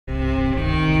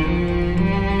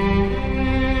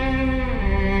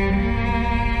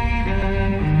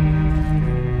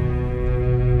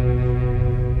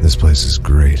This place is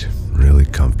great, really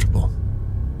comfortable.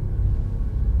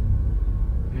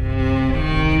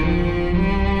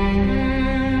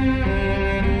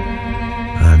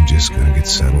 I'm just gonna get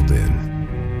settled in.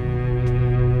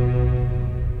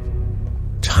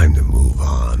 Time to move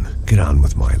on, get on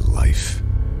with my life.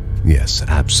 Yes,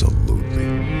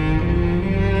 absolutely.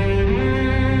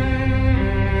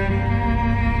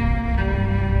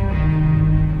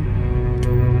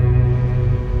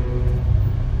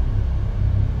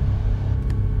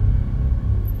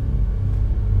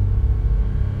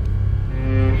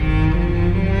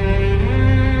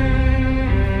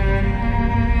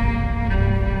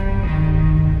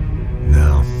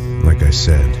 Like I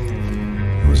said,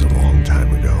 it was a long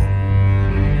time ago.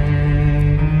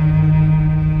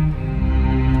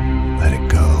 Let it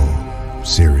go.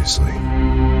 Seriously.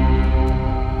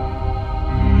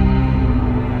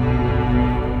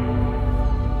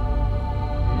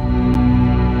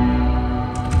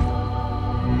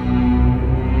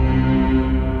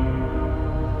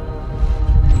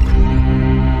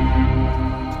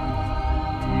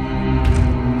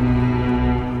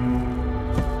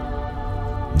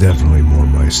 Definitely more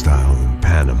my style than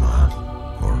Panama,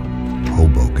 or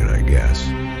Hoboken, I guess.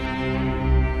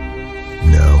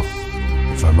 No,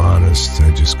 if I'm honest,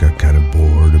 I just got kind of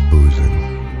bored of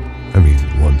boozing. I mean,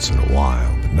 once in a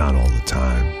while, but not all the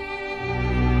time.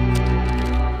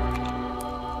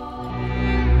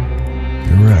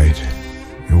 You're right,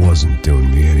 it wasn't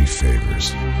doing me any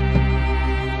favors.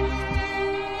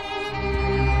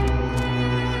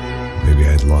 Maybe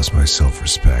I'd lost my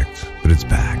self-respect, but it's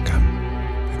back. I'm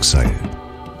excited,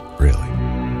 really.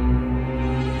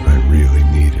 I really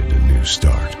needed a new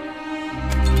start.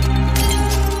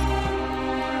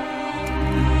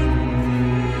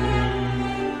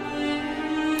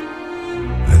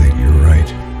 I think you're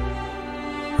right.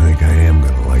 I think I am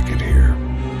gonna like it here.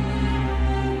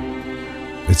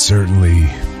 It certainly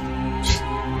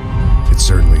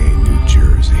ain't New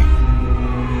Jersey.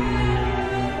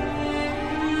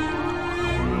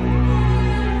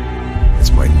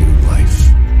 It's my new life.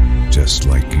 Just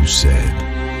like you said.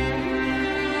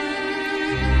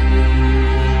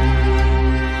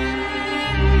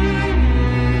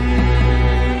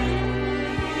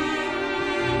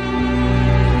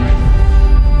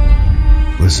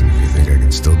 Listen, if you think I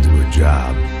can still do a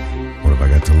job, what have I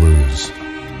got to lose?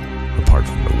 Apart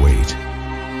from the weight.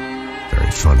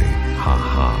 Very funny. Ha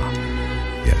ha.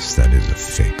 Yes, that is a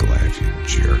fake laugh, you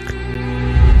jerk.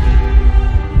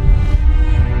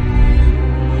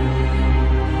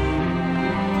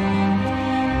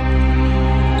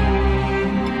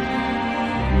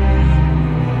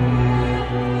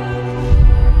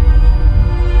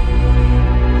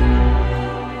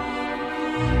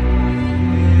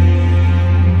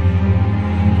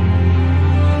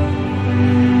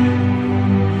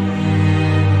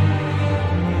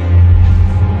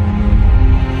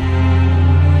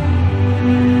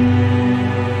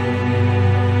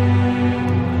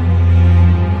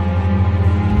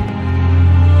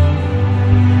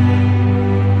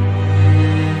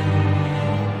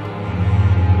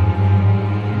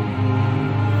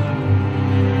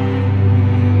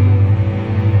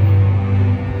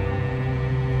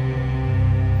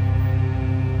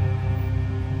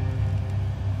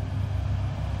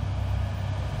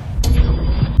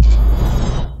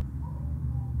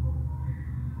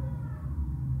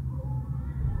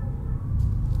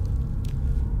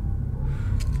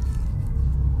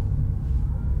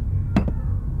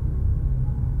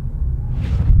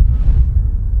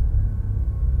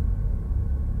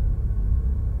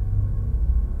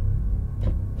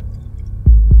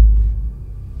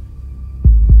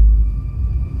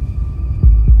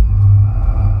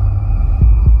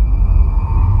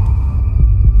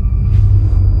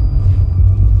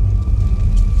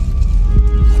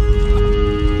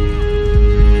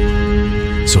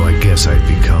 So I guess I'd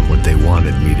become what they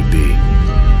wanted me to be.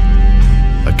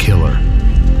 A killer.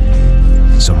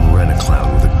 Some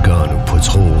rent-a-clown with a gun who puts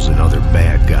holes in other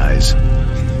bad guys.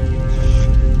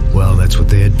 Well, that's what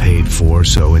they had paid for,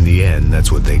 so in the end, that's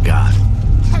what they got.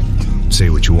 Say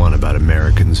what you want about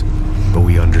Americans, but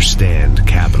we understand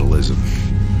capitalism.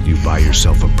 You buy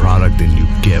yourself a product and you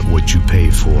get what you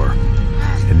pay for.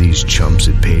 And these chumps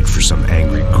had paid for some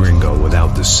angry gringo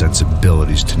without the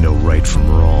sensibilities to know right from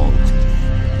wrong.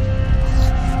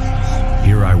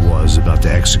 Here I was, about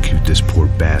to execute this poor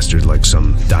bastard like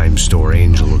some dime store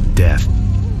angel of death.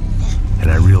 And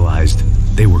I realized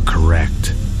they were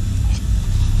correct.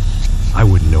 I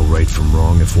wouldn't know right from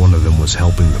wrong if one of them was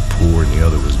helping the poor and the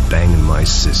other was banging my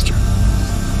sister.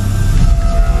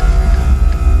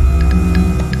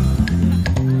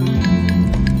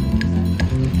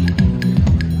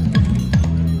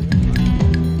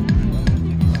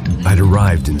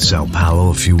 arrived in Sao Paulo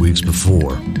a few weeks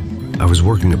before. I was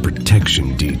working a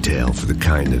protection detail for the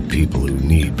kind of people who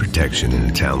need protection in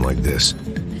a town like this.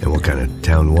 And what kind of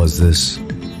town was this?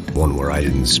 One where I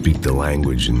didn't speak the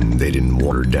language and they didn't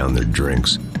water down their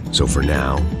drinks. So for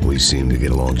now, we seemed to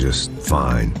get along just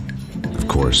fine. Of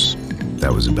course,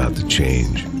 that was about to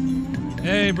change.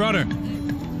 Hey, brother.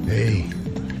 Hey.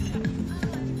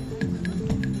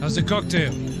 How's the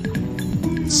cocktail?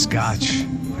 It's scotch.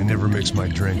 I never mix my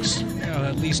drinks. Well,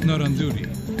 at least not on duty.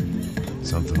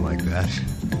 Something like that.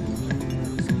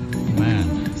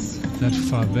 Man, that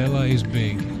favela is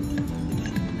big.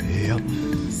 Yep.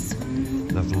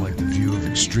 Nothing like the view of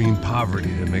extreme poverty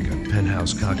to make a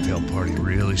penthouse cocktail party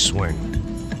really swing.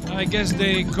 I guess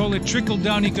they call it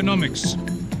trickle-down economics.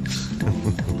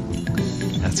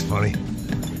 That's funny.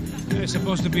 It's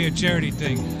supposed to be a charity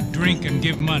thing. Drink and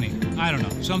give money. I don't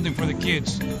know, something for the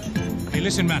kids. Hey,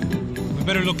 listen, man. We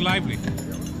better look lively.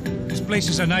 This place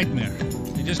is a nightmare.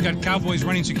 They just got cowboys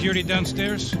running security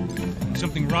downstairs.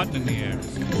 Something rotten in the air.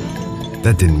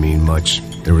 That didn't mean much.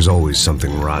 There was always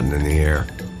something rotten in the air.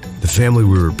 The family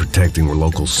we were protecting were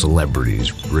local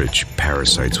celebrities, rich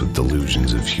parasites with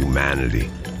delusions of humanity.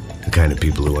 The kind of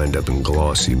people who end up in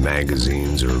glossy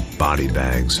magazines or body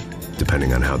bags,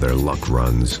 depending on how their luck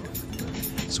runs.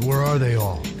 So where are they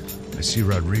all? I see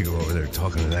Rodrigo over there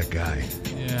talking to that guy.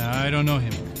 Yeah, I don't know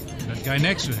him. That guy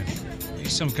next to him,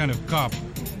 he's some kind of cop.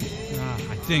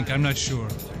 I think, I'm not sure.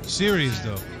 Serious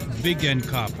though. Big end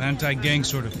cop, anti-gang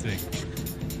sort of thing.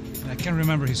 I can't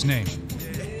remember his name.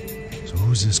 So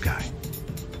who's this guy?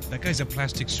 That guy's a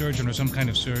plastic surgeon or some kind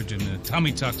of surgeon.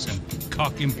 Tummy tucks and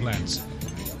cock implants.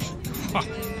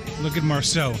 Look at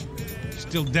Marcel.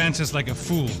 Still dances like a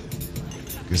fool.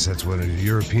 Guess that's what a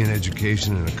European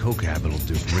education and a coke habit will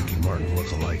do for Ricky Martin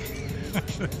look alike.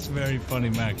 That's very funny,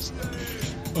 Max.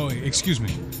 Oh, excuse me.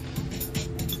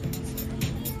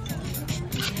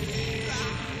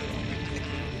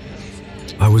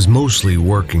 I was mostly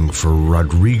working for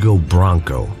Rodrigo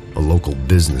Branco, a local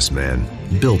businessman.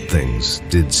 Built things,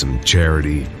 did some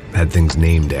charity, had things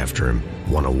named after him,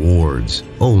 won awards,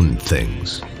 owned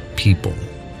things, people.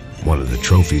 One of the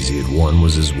trophies he had won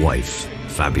was his wife,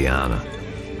 Fabiana.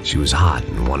 She was hot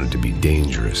and wanted to be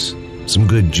dangerous. Some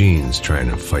good genes trying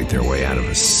to fight their way out of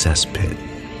a cesspit.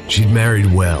 She'd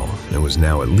married well and was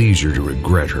now at leisure to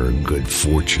regret her good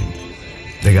fortune.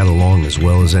 They got along as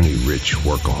well as any rich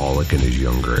workaholic and his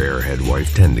younger airhead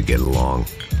wife tend to get along.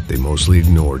 They mostly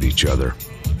ignored each other.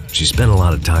 She spent a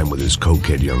lot of time with his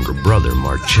cokehead younger brother,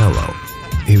 Marcello.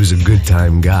 He was a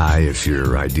good-time guy if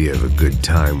your idea of a good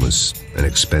time was an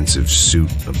expensive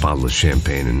suit, a bottle of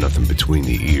champagne, and nothing between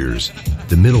the ears.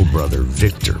 The middle brother,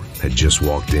 Victor, had just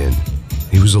walked in.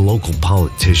 He was a local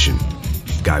politician.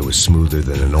 Guy was smoother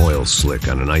than an oil slick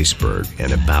on an iceberg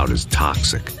and about as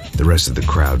toxic. The rest of the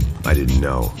crowd, I didn't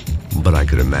know, but I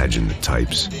could imagine the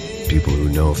types. People who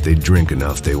know if they drink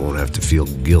enough, they won't have to feel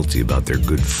guilty about their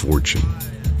good fortune.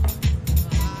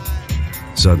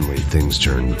 Suddenly, things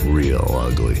turned real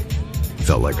ugly.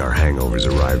 Felt like our hangovers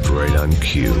arrived right on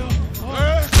cue.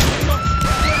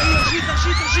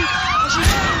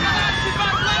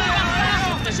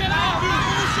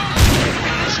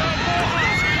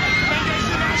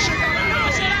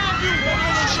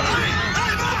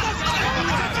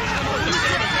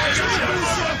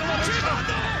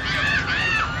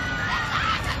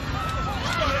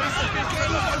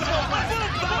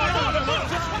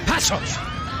 Passos!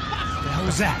 What the hell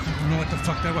was that? I don't know what the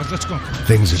fuck that was. Let's go.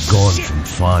 Things had gone from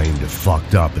fine to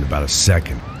fucked up in about a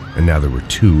second, and now there were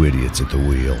two idiots at the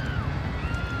wheel.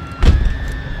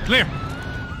 Clear.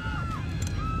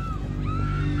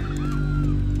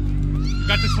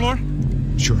 Got this floor?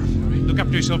 Sure. Look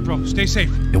after yourself, bro. Stay safe.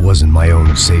 It wasn't my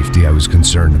own safety I was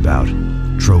concerned about,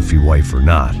 trophy wife or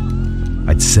not.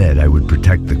 I'd said I would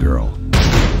protect the girl.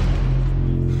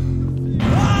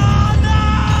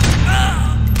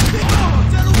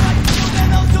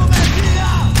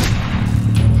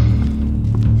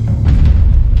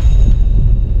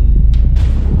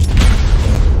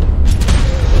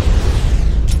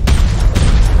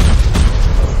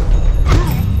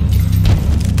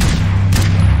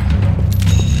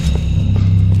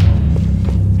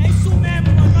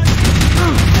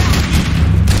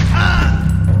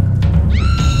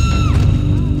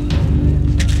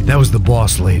 That was the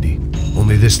boss lady,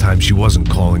 only this time she wasn't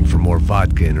calling for more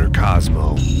vodka in her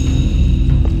Cosmo.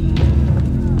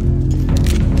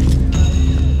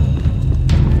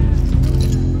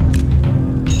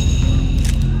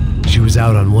 She was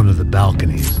out on one of the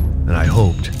balconies, and I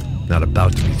hoped, not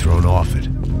about to be thrown off it.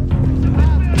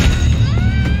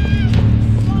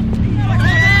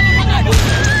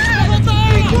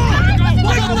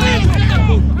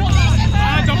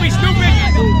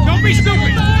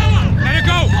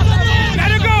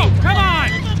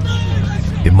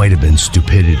 might have been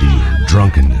stupidity or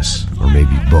drunkenness, or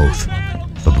maybe both.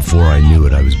 But before I knew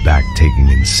it, I was back taking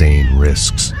insane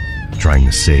risks, trying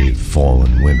to save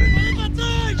fallen women.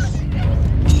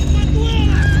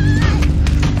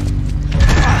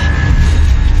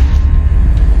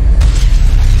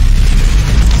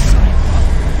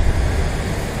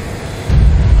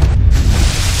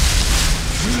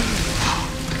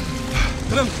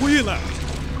 Tranquila!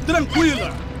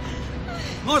 Tranquila!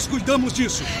 Nós cuidamos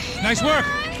disso. Nice work.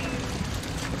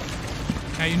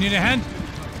 Hey, you need a hand?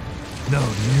 No,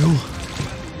 do you?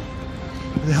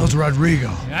 Where the hell's Rodrigo?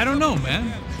 I don't know,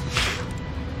 man.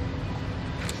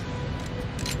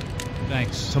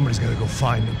 Thanks. Somebody's gotta go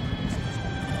find him.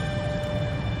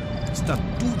 Está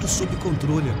tudo sob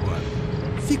controle agora.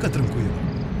 Fica tranquilo.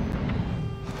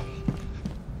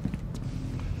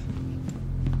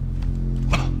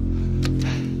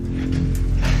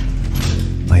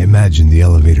 I imagined the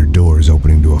elevator doors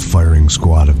opening to a firing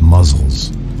squad of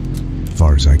muzzles. As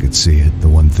far as I could see it, the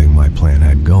one thing my plan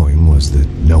had going was that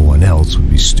no one else would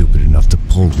be stupid enough to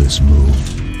pull this move.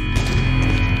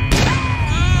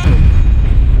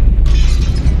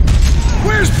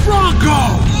 Where's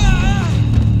Bronco?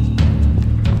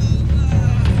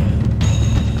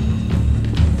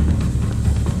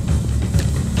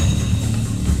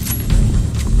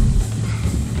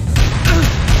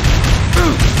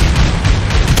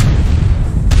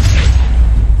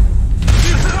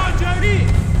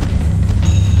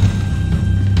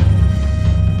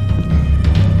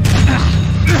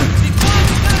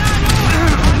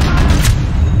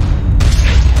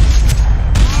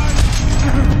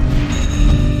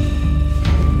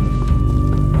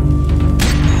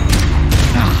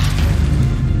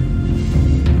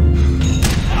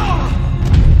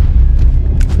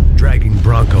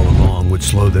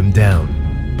 Slow them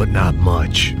down, but not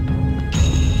much.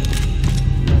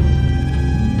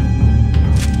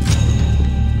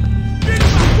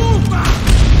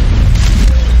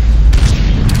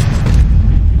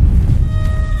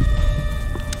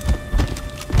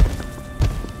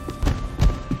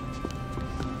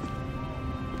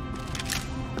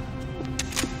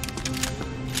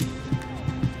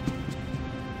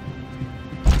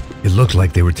 It looked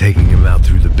like they were taking him out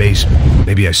through the basement.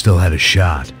 Maybe I still had a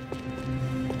shot.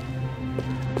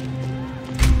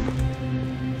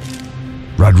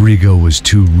 Rodrigo was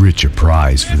too rich a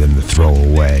prize for them to throw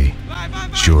away.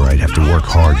 Sure, I'd have to work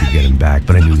hard to get him back,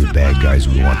 but I knew the bad guys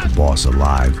would want the boss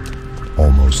alive,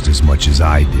 almost as much as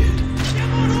I did.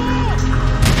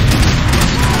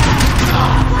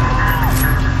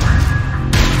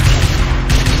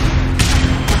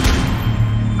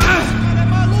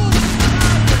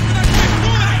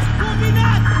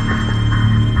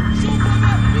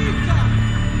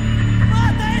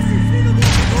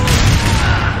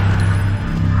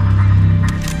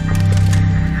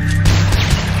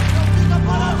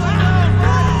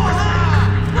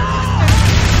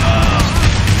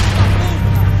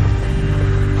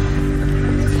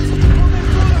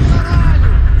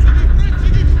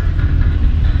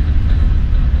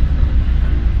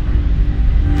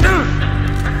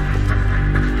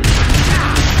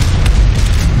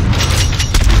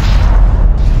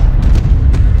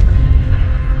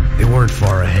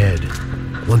 Far ahead.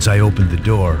 Once I opened the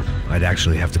door, I'd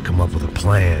actually have to come up with a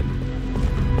plan.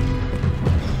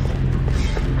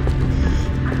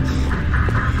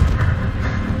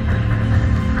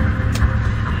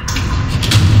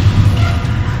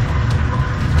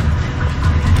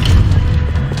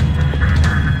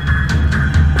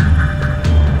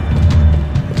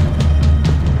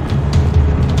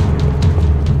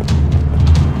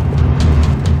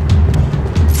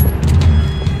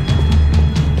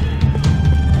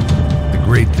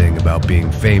 The great thing about being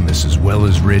famous as well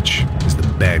as rich is the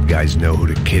bad guys know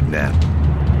who to kidnap.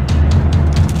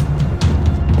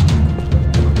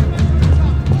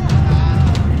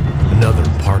 Another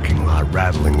parking lot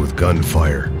rattling with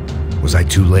gunfire. Was I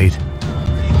too late?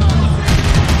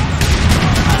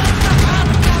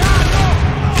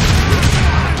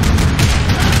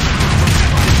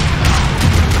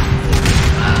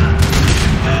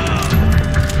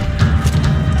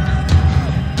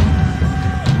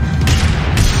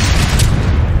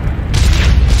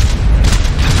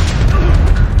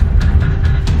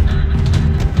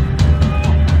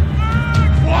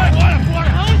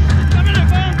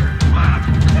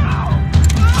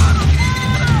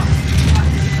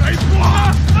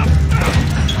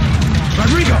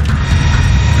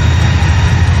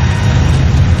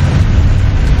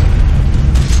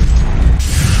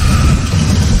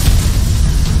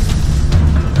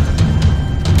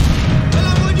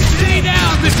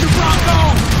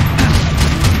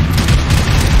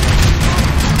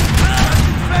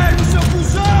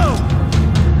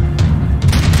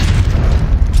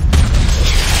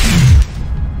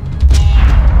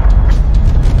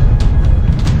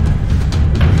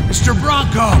 Mr.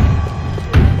 Bronco!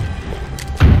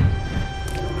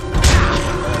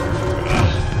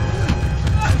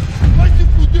 Vai se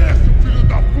fuder, seu filho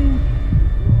da puta!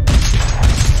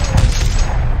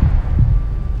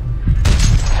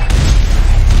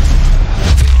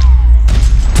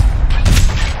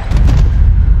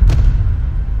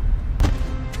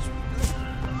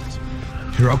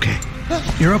 You're okay.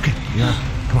 You're okay. Yeah.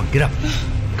 Come on, get up.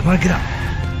 Come on, get up.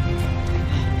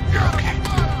 You're okay.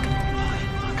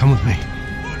 Come with me.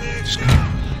 Just come.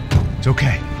 It's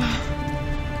okay.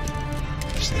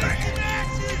 Stay right here.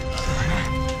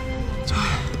 It's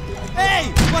okay.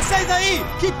 Ei, vocês aí!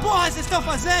 Que porra vocês estão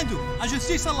fazendo? A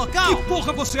justiça local? Que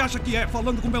porra você acha que é,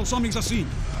 falando com meus homens assim?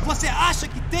 Você acha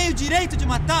que tem o direito de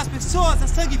matar as pessoas a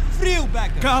sangue frio,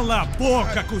 Becker? Cala a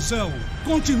boca, cuzão!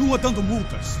 Continua dando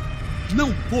multas.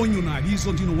 Não põe o nariz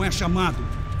onde não é chamado.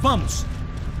 Vamos!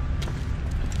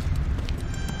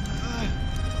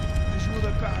 Me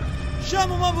ajuda, cara.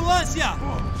 Chama uma ambulância!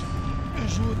 Me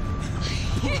ajuda.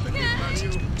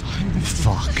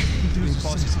 Fuck.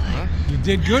 You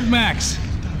did good, Max.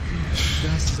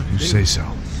 You say so.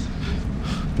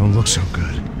 Don't look so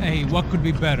good. Hey, what could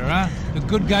be better, huh? The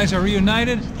good guys are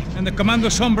reunited, and the Commando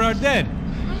Sombra are dead.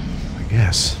 I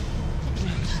guess.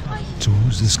 So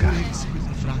who's this guy?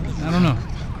 I don't know.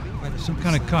 Some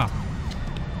kind of cop.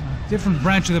 Different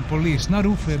branch of the police. Not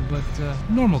UFE, but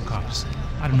normal cops.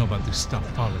 I don't know about this stuff.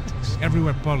 Politics.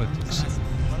 Everywhere politics.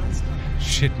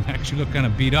 Shit, Max, you look kind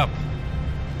of beat up.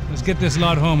 Let's get this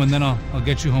lot home, and then I'll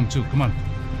get you home too. Come on.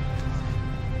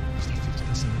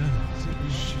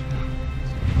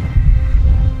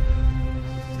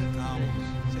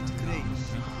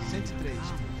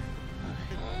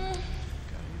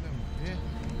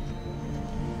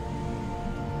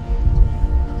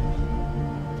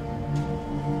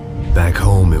 Back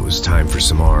home, it was time for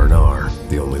some R&R,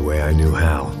 the only way I knew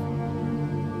how.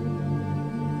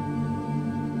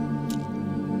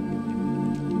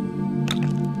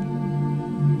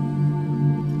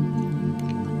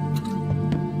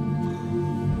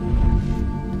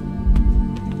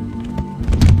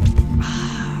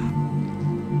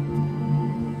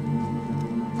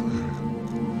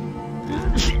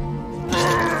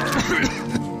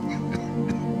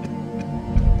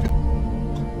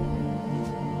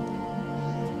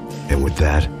 And with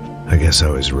that, I guess I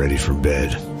was ready for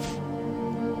bed.